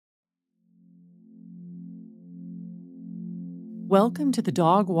Welcome to the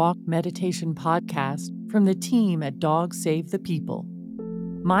Dog Walk Meditation Podcast from the team at Dogs Save the People.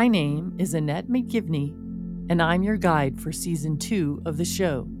 My name is Annette McGivney, and I'm your guide for Season 2 of the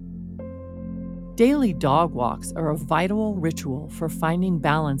show. Daily dog walks are a vital ritual for finding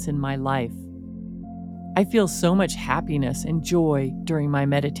balance in my life. I feel so much happiness and joy during my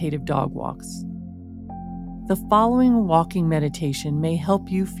meditative dog walks. The following walking meditation may help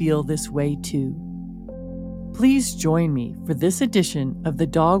you feel this way too. Please join me for this edition of the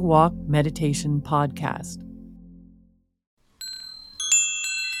Dog Walk Meditation Podcast.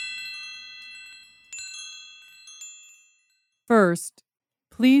 First,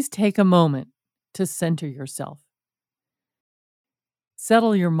 please take a moment to center yourself.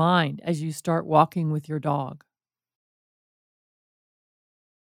 Settle your mind as you start walking with your dog.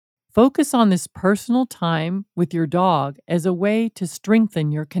 Focus on this personal time with your dog as a way to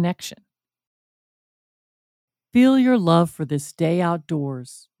strengthen your connection. Feel your love for this day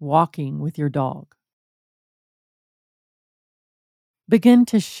outdoors, walking with your dog. Begin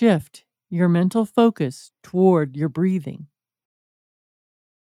to shift your mental focus toward your breathing.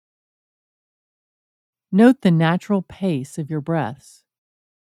 Note the natural pace of your breaths.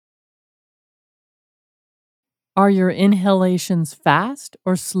 Are your inhalations fast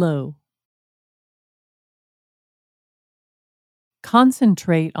or slow?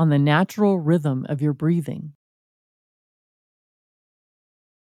 Concentrate on the natural rhythm of your breathing.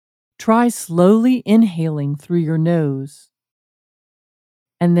 Try slowly inhaling through your nose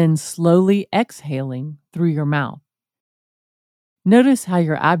and then slowly exhaling through your mouth. Notice how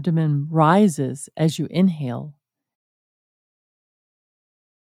your abdomen rises as you inhale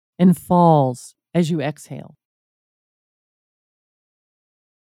and falls as you exhale.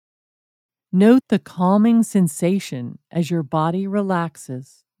 Note the calming sensation as your body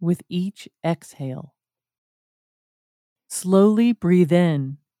relaxes with each exhale. Slowly breathe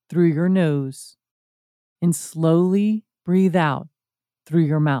in through your nose and slowly breathe out through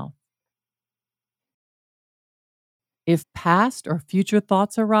your mouth. If past or future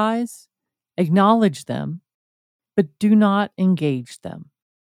thoughts arise, acknowledge them, but do not engage them.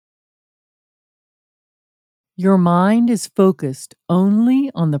 Your mind is focused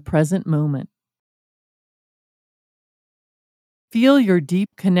only on the present moment. Feel your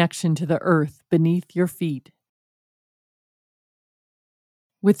deep connection to the earth beneath your feet.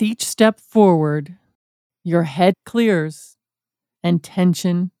 With each step forward, your head clears and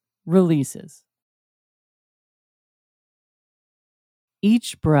tension releases.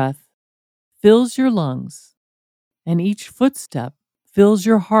 Each breath fills your lungs, and each footstep fills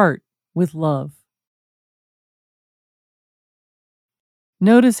your heart with love.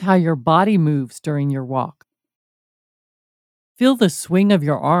 Notice how your body moves during your walk. Feel the swing of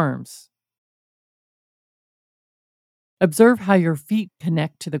your arms. Observe how your feet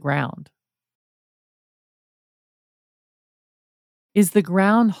connect to the ground. Is the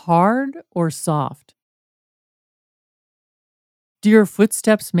ground hard or soft? Do your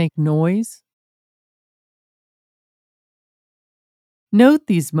footsteps make noise? Note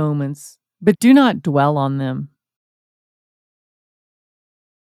these moments, but do not dwell on them.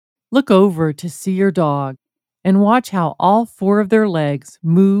 Look over to see your dog and watch how all four of their legs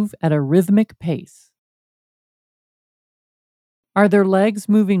move at a rhythmic pace. Are their legs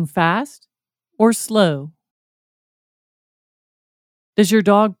moving fast or slow? Does your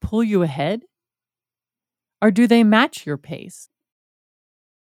dog pull you ahead? Or do they match your pace?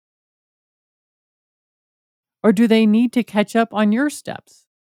 Or do they need to catch up on your steps?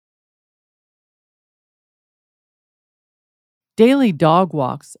 Daily dog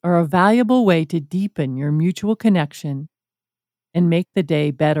walks are a valuable way to deepen your mutual connection and make the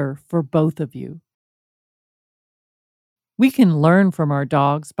day better for both of you. We can learn from our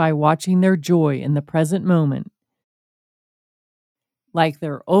dogs by watching their joy in the present moment, like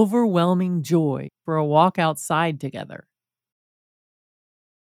their overwhelming joy for a walk outside together.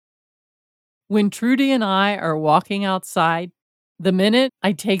 When Trudy and I are walking outside, the minute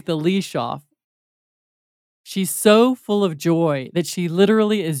I take the leash off, she's so full of joy that she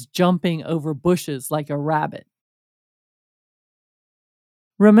literally is jumping over bushes like a rabbit.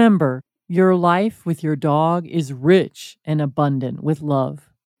 Remember, your life with your dog is rich and abundant with love,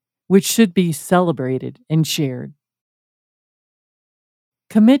 which should be celebrated and shared.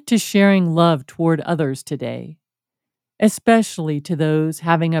 Commit to sharing love toward others today, especially to those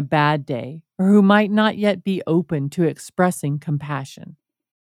having a bad day or who might not yet be open to expressing compassion.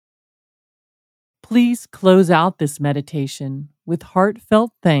 Please close out this meditation with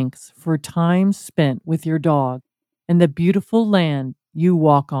heartfelt thanks for time spent with your dog and the beautiful land you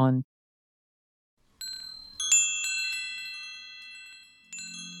walk on.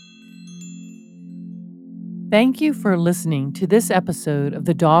 Thank you for listening to this episode of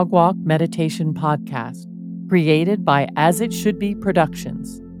the Dog Walk Meditation Podcast, created by As It Should Be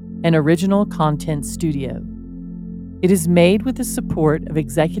Productions, an original content studio. It is made with the support of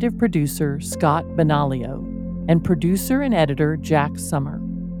executive producer Scott Benaglio and producer and editor Jack Summer.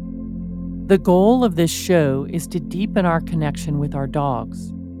 The goal of this show is to deepen our connection with our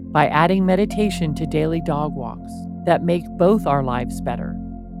dogs by adding meditation to daily dog walks that make both our lives better.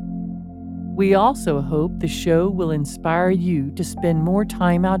 We also hope the show will inspire you to spend more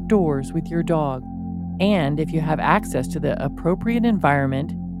time outdoors with your dog, and if you have access to the appropriate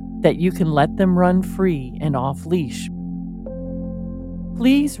environment, that you can let them run free and off-leash.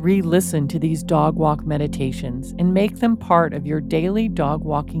 Please re-listen to these dog walk meditations and make them part of your daily dog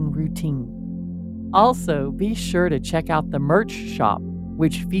walking routine. Also, be sure to check out the merch shop,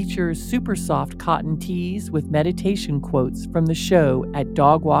 which features super soft cotton tees with meditation quotes from the show at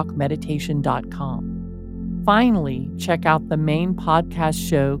dogwalkmeditation.com. Finally, check out the main podcast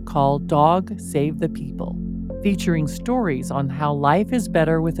show called Dog Save the People, featuring stories on how life is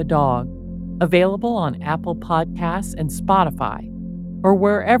better with a dog, available on Apple Podcasts and Spotify, or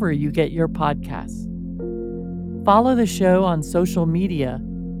wherever you get your podcasts. Follow the show on social media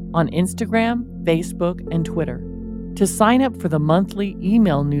on Instagram, Facebook, and Twitter. To sign up for the monthly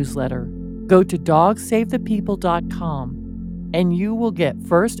email newsletter, go to dogsavethepeople.com and you will get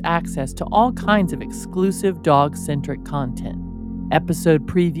first access to all kinds of exclusive dog-centric content, episode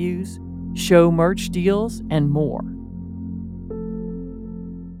previews, show merch deals, and more.